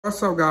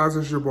What's up, guys?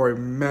 It's your boy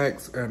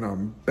Max, and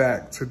I'm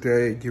back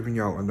today giving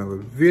y'all another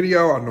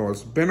video. I know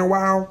it's been a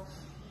while.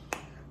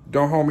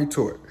 Don't hold me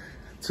to it.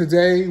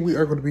 Today we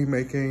are going to be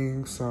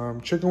making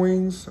some chicken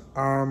wings.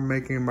 I'm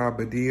making my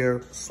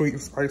Badia sweet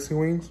and spicy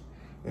wings,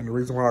 and the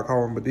reason why I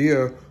call them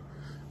Badia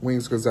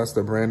wings because that's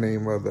the brand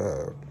name of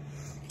the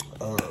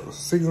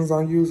seasons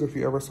I use. If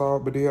you ever saw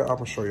Badia, I'm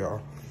gonna show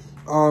y'all.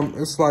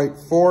 It's like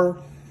 4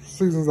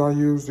 seasons I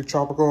use: the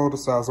tropical, the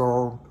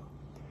sazon,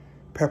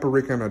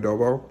 paprika, and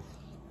adobo.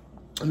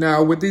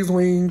 Now with these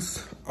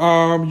wings,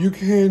 you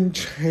can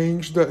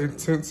change the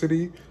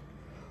intensity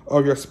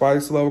of your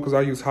spice level because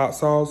I use hot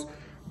sauce,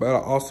 but I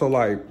also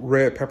like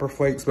red pepper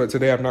flakes. But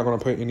today I'm not gonna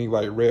put any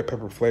like red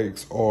pepper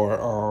flakes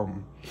or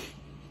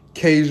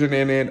Cajun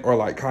in it or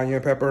like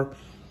cayenne pepper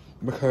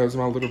because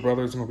my little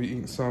brother is gonna be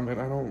eating some,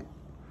 and I don't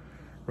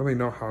really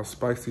know how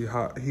spicy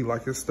hot he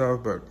like his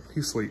stuff, but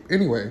he's asleep.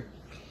 Anyway,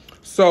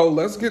 so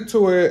let's get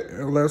to it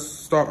and let's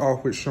start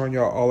off with showing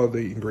y'all all of the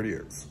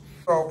ingredients.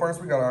 So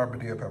first we got our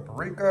Badia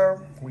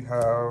paprika, we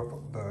have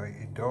the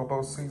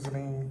adobo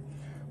seasoning,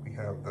 we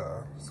have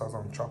the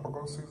sazon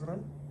tropical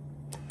seasoning,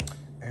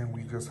 and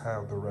we just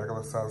have the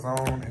regular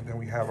sazon, and then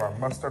we have our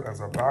mustard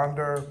as a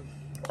binder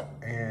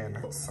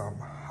and some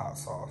hot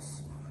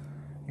sauce.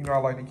 You know, I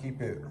like to keep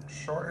it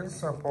short and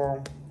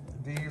simple.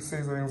 These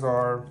seasonings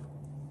are,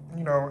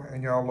 you know,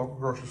 in y'all local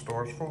grocery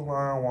stores, Food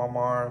Line,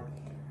 Walmart,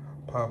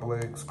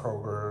 Publix,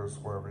 Kroger's,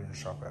 wherever you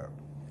shop at.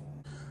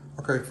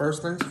 Okay,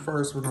 first things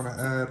first, we're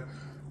gonna add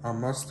our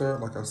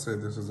mustard. Like I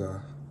said, this is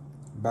a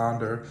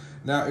binder.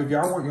 Now, if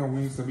y'all want your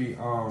wings to be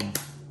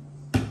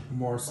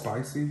more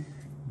spicy,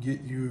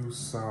 get you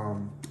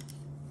some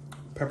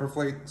pepper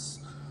flakes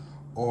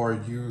or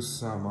use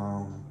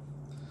some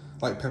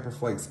like pepper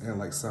flakes and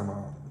like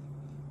some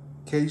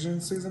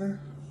Cajun seasoning.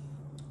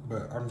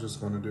 But I'm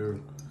just gonna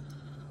do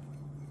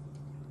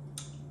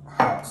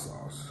hot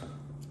sauce.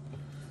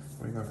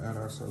 We're gonna add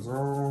our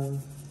sazon.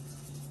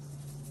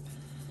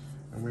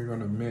 And we're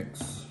gonna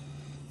mix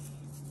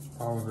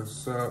all of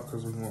this up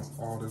because we want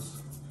all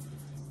this,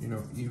 you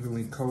know,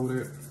 evenly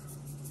coated.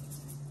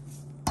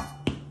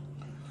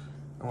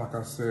 And like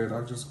I said,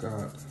 I just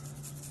got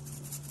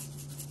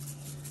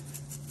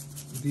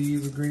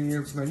these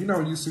ingredients. Now, you know,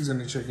 when you season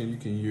the chicken, you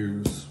can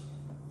use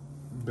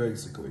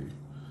basically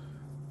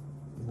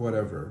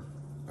whatever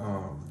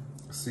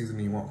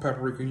seasoning you want.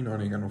 Paprika, you know,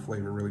 it ain't got no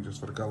flavor really, just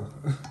for the color.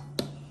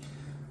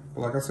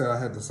 But like I said, I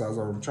had the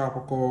sazon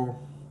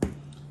tropical,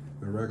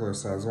 the regular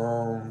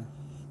sazon,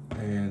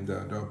 and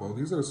adobo.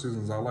 These are the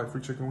seasons I like for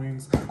chicken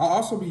wings. I'll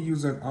also be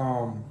using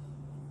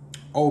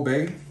Old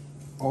Bay.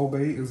 Old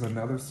Bay is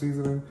another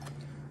seasoning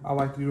I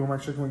like to do on my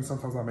chicken wings.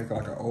 Sometimes I make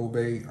like an Old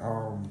Bay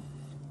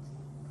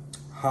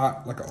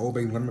hot, like an Old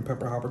Bay lemon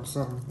pepper hot or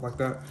something like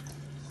that.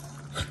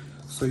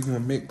 So you're gonna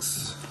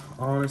mix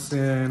all this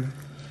in,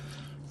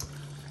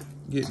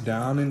 get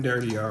down and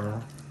dirty,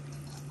 y'all,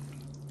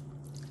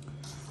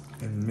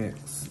 and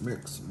mix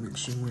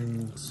your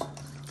wings.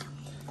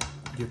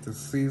 Get the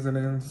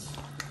seasonings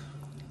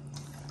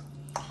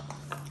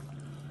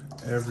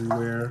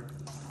everywhere.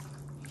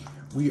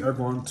 We are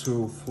going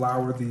to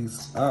flour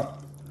these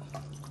up,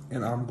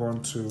 and I'm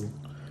going to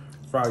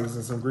fry these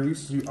in some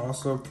grease. You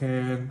also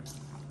can,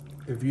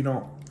 if you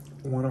don't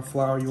want to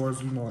flour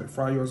yours, you know, like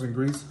fry yours in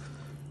grease,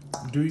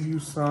 do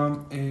use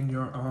some in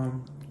your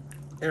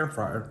air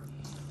fryer.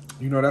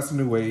 You know, that's a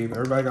new wave.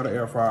 Everybody got an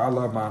air fryer. I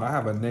love mine. I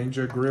have a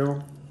Ninja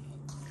grill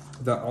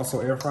that also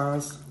air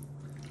fries,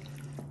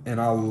 and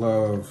I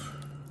love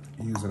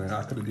using it.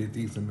 I could have did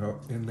these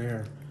in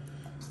there,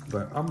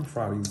 but I'm gonna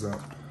fry these up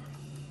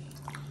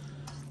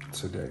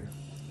today.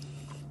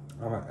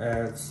 I'm gonna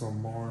add some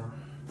more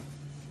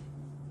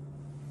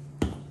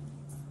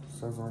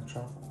sazon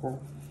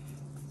tropical.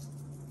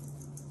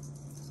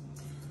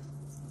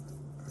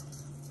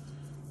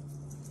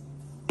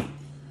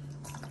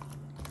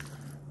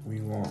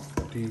 We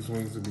want these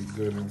wings to be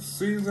good and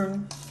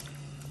seasoned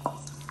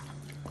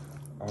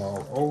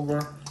all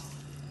over.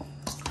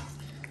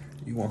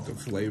 You want the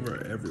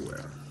flavor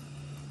everywhere.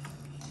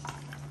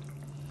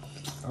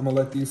 I'm gonna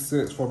let these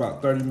sit for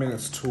about 30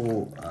 minutes to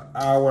an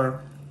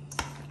hour.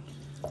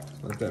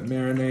 Let that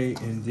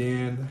marinate, and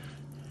then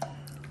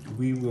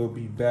we will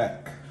be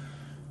back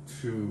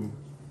to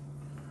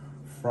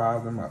fry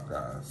them up,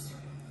 guys.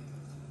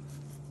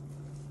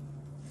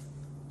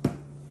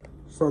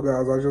 So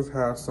guys, I just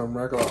have some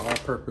regular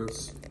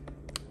all-purpose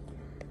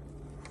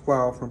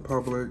flour from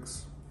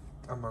Publix.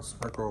 I'm gonna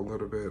sprinkle a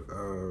little bit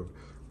of,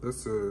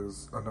 this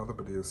is another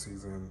Badia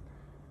season.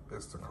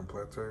 It's the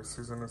complete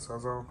seasoning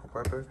sazon,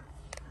 complete.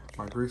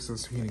 My grease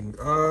is heating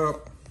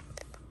up.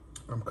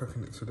 I'm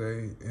cooking it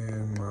today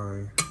in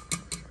my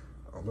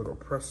little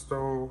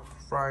Presto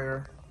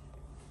fryer.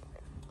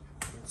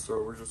 And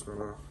so we're just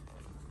gonna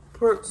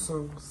put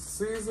some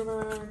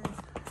seasoning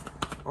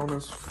on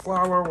this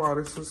flour while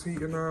this is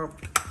heating up.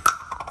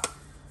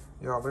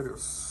 Y'all, it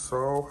is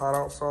so hot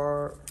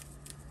outside.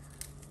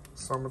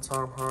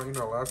 Summertime hot. You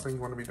know, last thing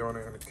you want to be doing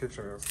in the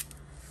kitchen is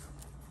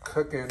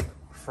cooking,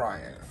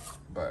 frying.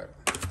 But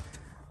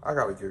I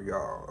gotta give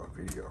y'all a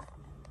video.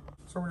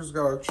 So we just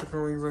got our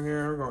chicken wings in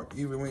here. We're gonna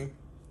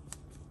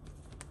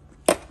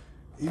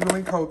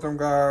evenly coat them,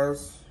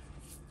 guys.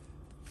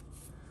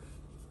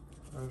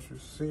 As you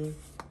see,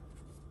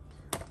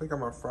 I think I'm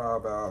gonna fry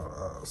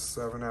about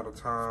 7 at a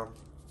time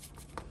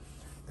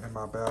in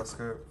my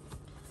basket.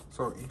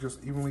 So you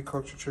just evenly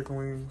coat your chicken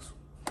wings.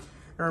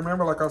 And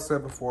remember, like I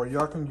said before, you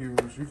can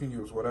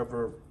use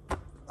whatever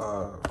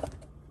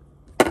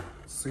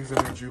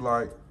seasonings you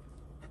like,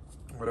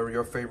 whatever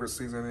your favorite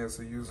seasoning is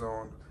to use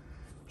on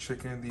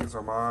chicken. These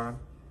are mine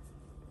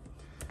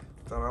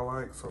that I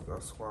like, so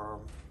that's why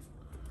I'm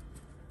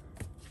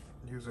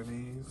using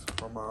these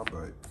for mine.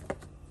 But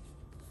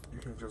you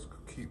can just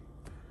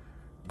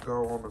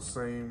go on the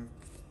same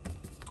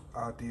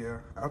idea.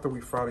 After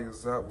we fry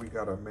these up, we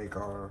gotta make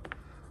our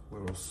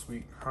little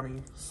sweet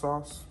honey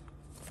sauce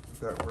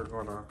that we're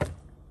gonna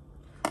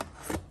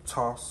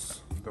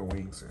toss the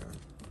wings in.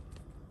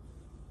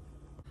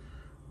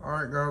 All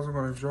right, guys, we're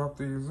gonna drop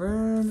these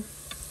in.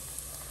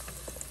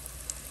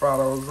 Fry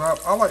those up.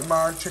 I like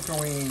my chicken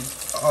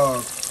wings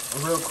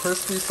real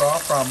crispy, so I'll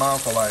fry mine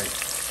for like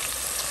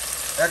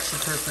extra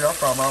crispy. I'll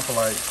fry mine for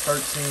like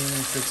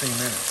 13-15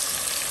 minutes.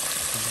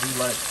 We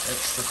like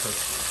extra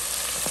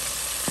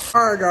crispy.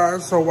 All right,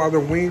 guys, so while the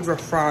wings are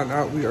frying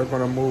up, we are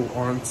gonna move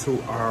on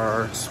to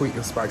our sweet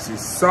and spicy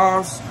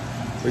sauce,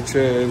 which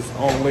is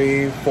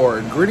only 4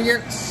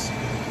 ingredients.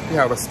 You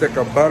have a stick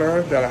of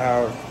butter that I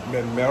have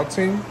been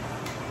melting,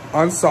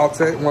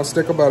 unsalted, 1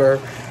 stick of butter.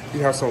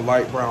 You have some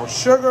light brown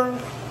sugar,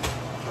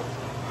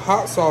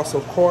 hot sauce,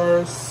 of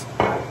course,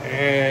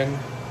 and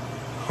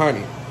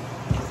honey.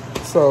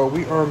 So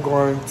we are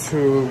going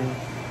to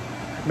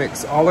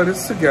mix all of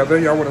this together.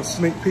 Y'all want a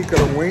sneak peek of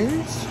the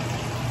wings?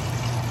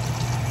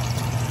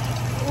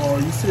 Oh,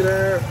 you see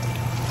that?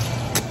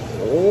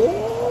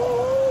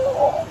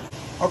 Oh.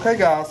 Okay,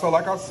 guys, so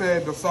like I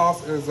said, the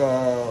sauce is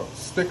a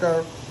stick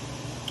of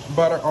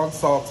butter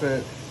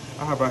unsalted.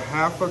 I have a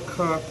 1/2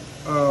 cup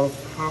of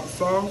hot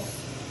sauce,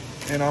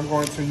 and I'm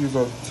going to use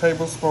a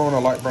tablespoon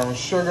of light brown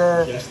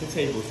sugar. Just a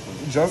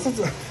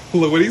tablespoon.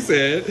 Look what he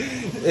said.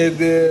 And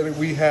then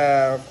we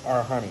have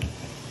our honey.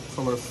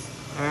 So let's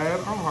add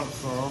our hot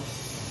sauce.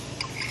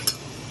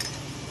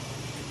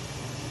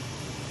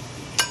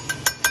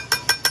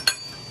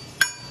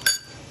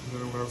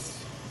 Then let's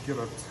get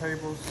a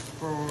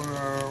tablespoon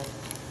of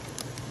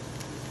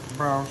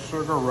brown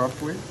sugar,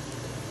 roughly.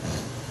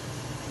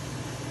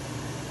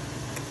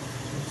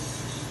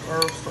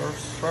 Stir, stir,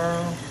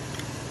 stir.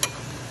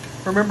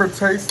 Remember,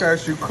 taste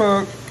as you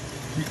cook.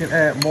 You can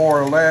add more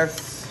or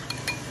less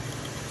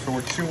to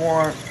what you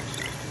want.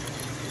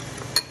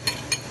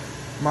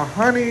 My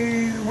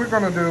honey, we're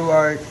gonna do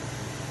like,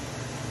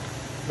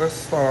 let's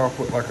start off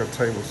with like a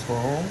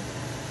tablespoon.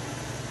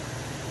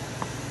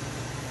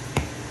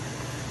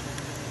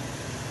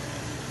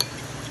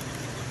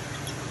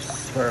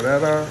 Stir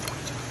that up.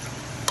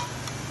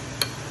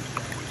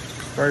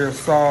 Stir your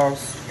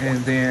sauce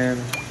and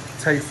then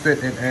taste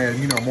it and add,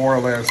 you know, more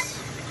or less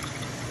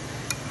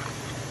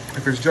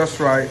if it's just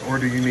right, or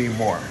do you need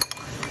more?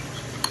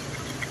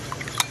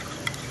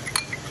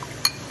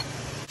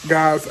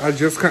 Guys, I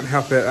just couldn't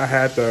help it. I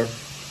had to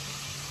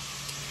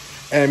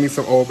add me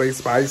some Old Bay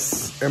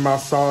spice in my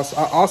sauce.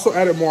 I also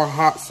added more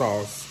hot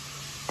sauce.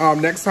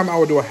 Next time I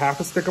would do a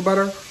 1/2 stick of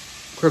butter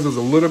because it was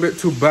a little bit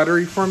too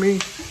buttery for me.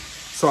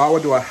 So I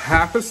would do a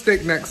 1/2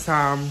 stick next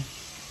time.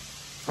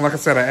 And like I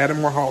said, I added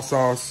more hot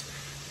sauce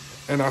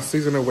and I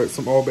seasoned it with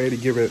some Old Bay to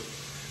give it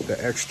the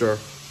extra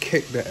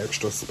kick, the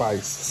extra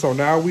spice. So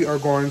now we are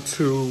going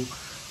to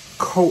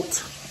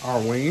coat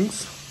our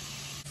wings.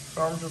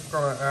 So I'm just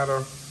gonna add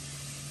a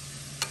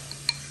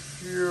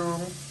few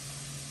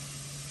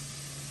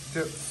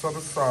dips of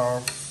the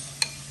sauce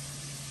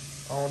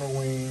on the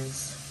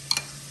wings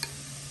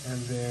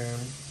and then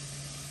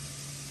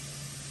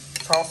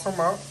toss them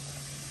up.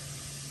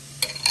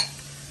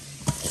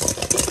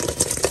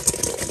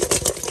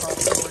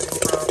 Toss the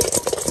wings up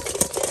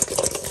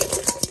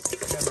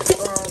in the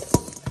sauce,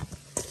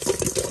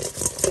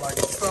 like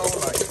so,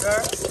 like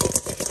that.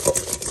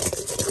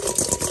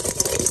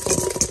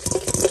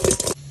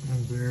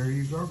 And there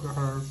you go,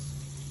 guys.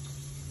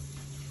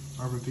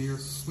 Our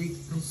Badia's sweet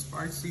and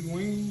spicy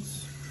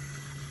wings.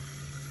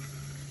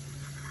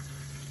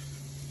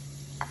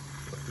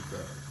 Look at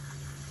that.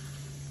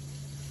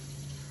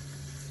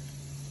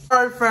 All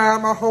right,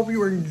 fam, I hope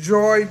you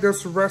enjoyed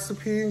this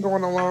recipe and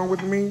going along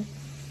with me.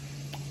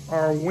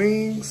 Our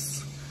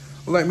wings.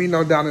 Let me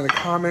know down in the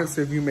comments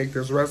if you make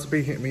this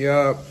recipe, hit me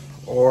up.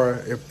 Or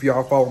if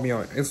y'all follow me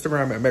on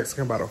Instagram at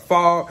Mexican by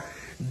Default,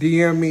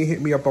 DM me, hit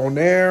me up on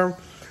there.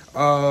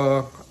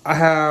 I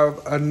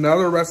have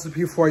another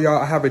recipe for y'all.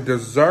 I have a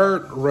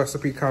dessert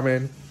recipe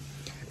coming,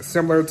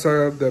 similar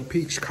to the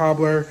peach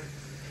cobbler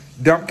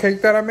dump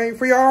cake that I made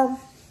for y'all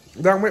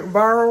that went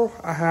viral.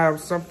 I have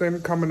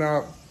something coming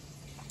up,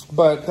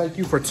 but thank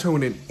you for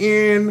tuning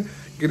in.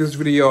 Give this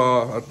video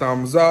a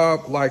thumbs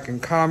up, like,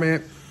 and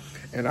comment,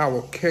 and I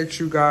will catch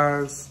you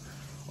guys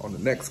on the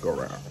next go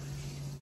round.